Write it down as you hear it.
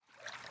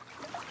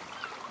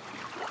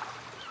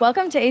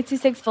Welcome to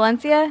 826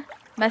 Valencia,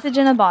 message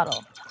in a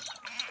bottle.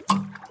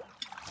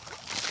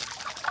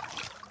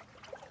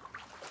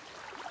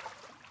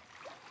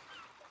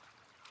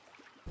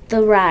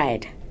 The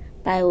Ride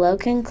by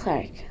Logan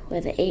Clark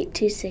with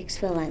 826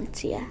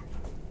 Valencia.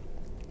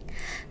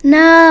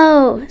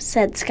 No,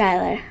 said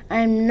Skylar.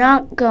 I'm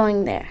not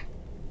going there.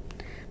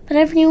 But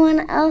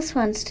everyone else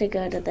wants to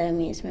go to the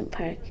amusement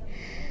park,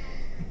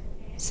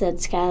 said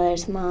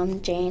Skylar's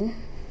mom, Jane.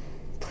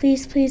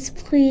 Please, please,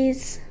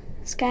 please,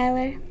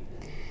 Skylar,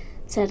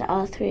 said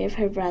all three of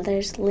her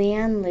brothers,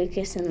 Leon,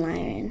 Lucas, and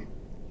Lyron.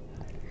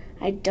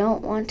 I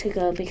don't want to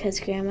go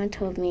because Grandma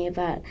told me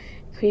about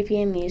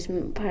creepy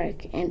amusement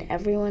park and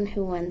everyone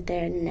who went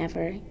there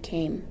never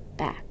came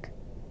back.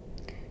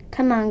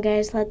 Come on,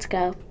 guys, let's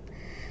go,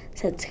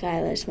 said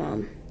Skylar's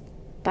mom.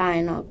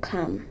 Fine, I'll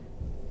come,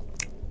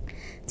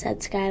 said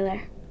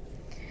Skylar.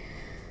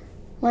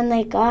 When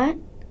they got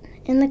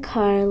in the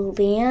car,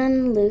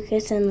 Leon,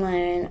 Lucas, and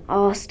Lyron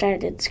all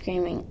started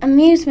screaming,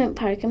 Amusement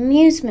park,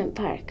 amusement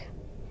park.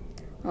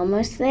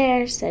 Almost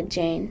there, said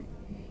Jane.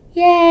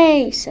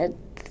 Yay, said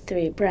the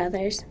three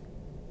brothers.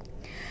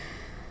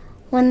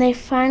 When they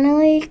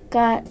finally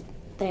got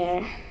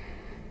there,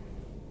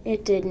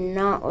 it did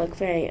not look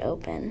very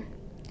open.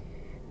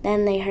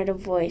 Then they heard a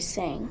voice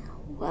saying,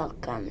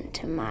 Welcome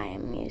to my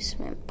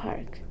amusement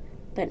park.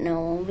 But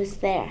no one was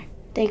there.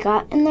 They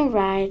got in the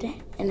ride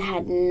and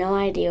had no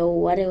idea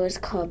what it was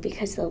called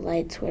because the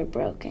lights were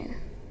broken.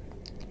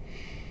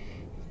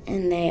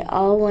 And they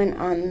all went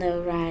on the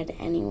ride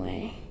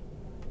anyway.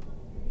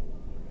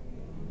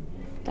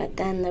 But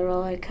then the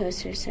roller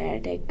coaster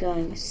started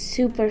going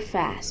super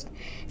fast,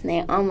 and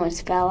they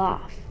almost fell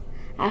off.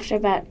 After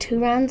about 2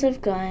 rounds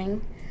of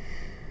going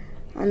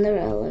on the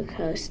roller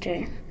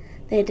coaster,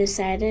 they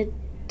decided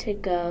to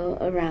go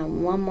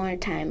around one more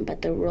time,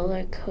 but the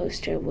roller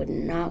coaster would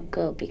not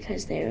go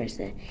because there was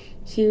a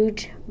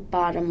huge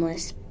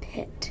bottomless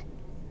pit.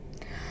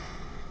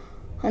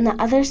 On the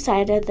other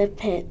side of the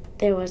pit,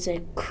 there was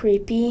a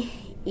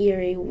creepy,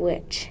 eerie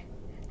witch.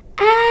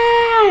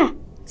 Ah!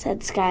 Said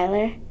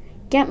Skylar.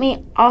 Get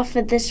me off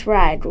of this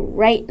ride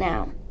right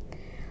now.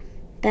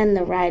 Then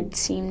the ride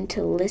seemed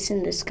to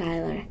listen to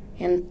Skylar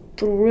and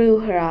threw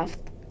her off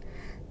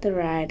the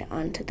ride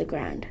onto the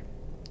ground,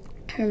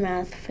 her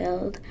mouth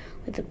filled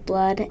with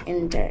blood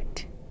and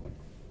dirt.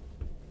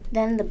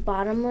 Then the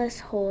bottomless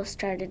hole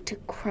started to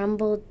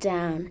crumble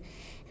down,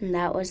 and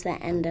that was the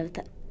end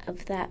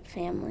of that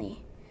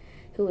family,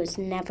 who was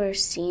never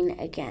seen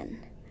again.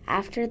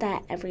 After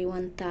that,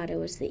 everyone thought it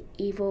was the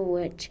evil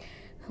witch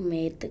who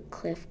made the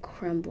cliff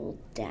crumble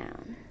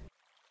down.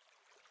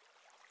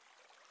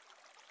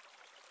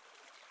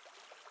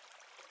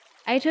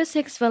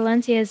 826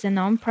 Valencia is a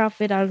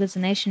non-profit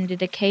organization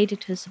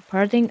dedicated to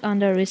supporting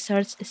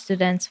under-researched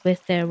students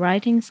with their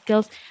writing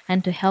skills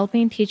and to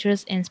helping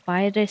teachers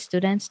inspire their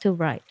students to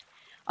write.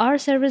 Our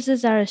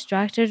services are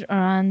structured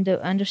around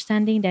the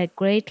understanding that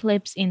great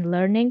leaps in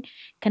learning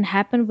can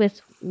happen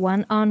with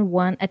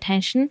one-on-one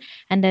attention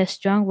and that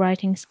strong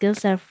writing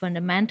skills are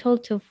fundamental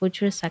to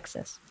future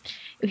success.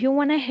 If you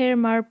want to hear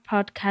more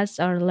podcasts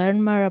or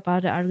learn more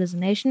about the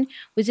organization,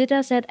 visit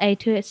us at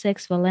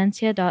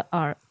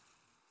 826valencia.org.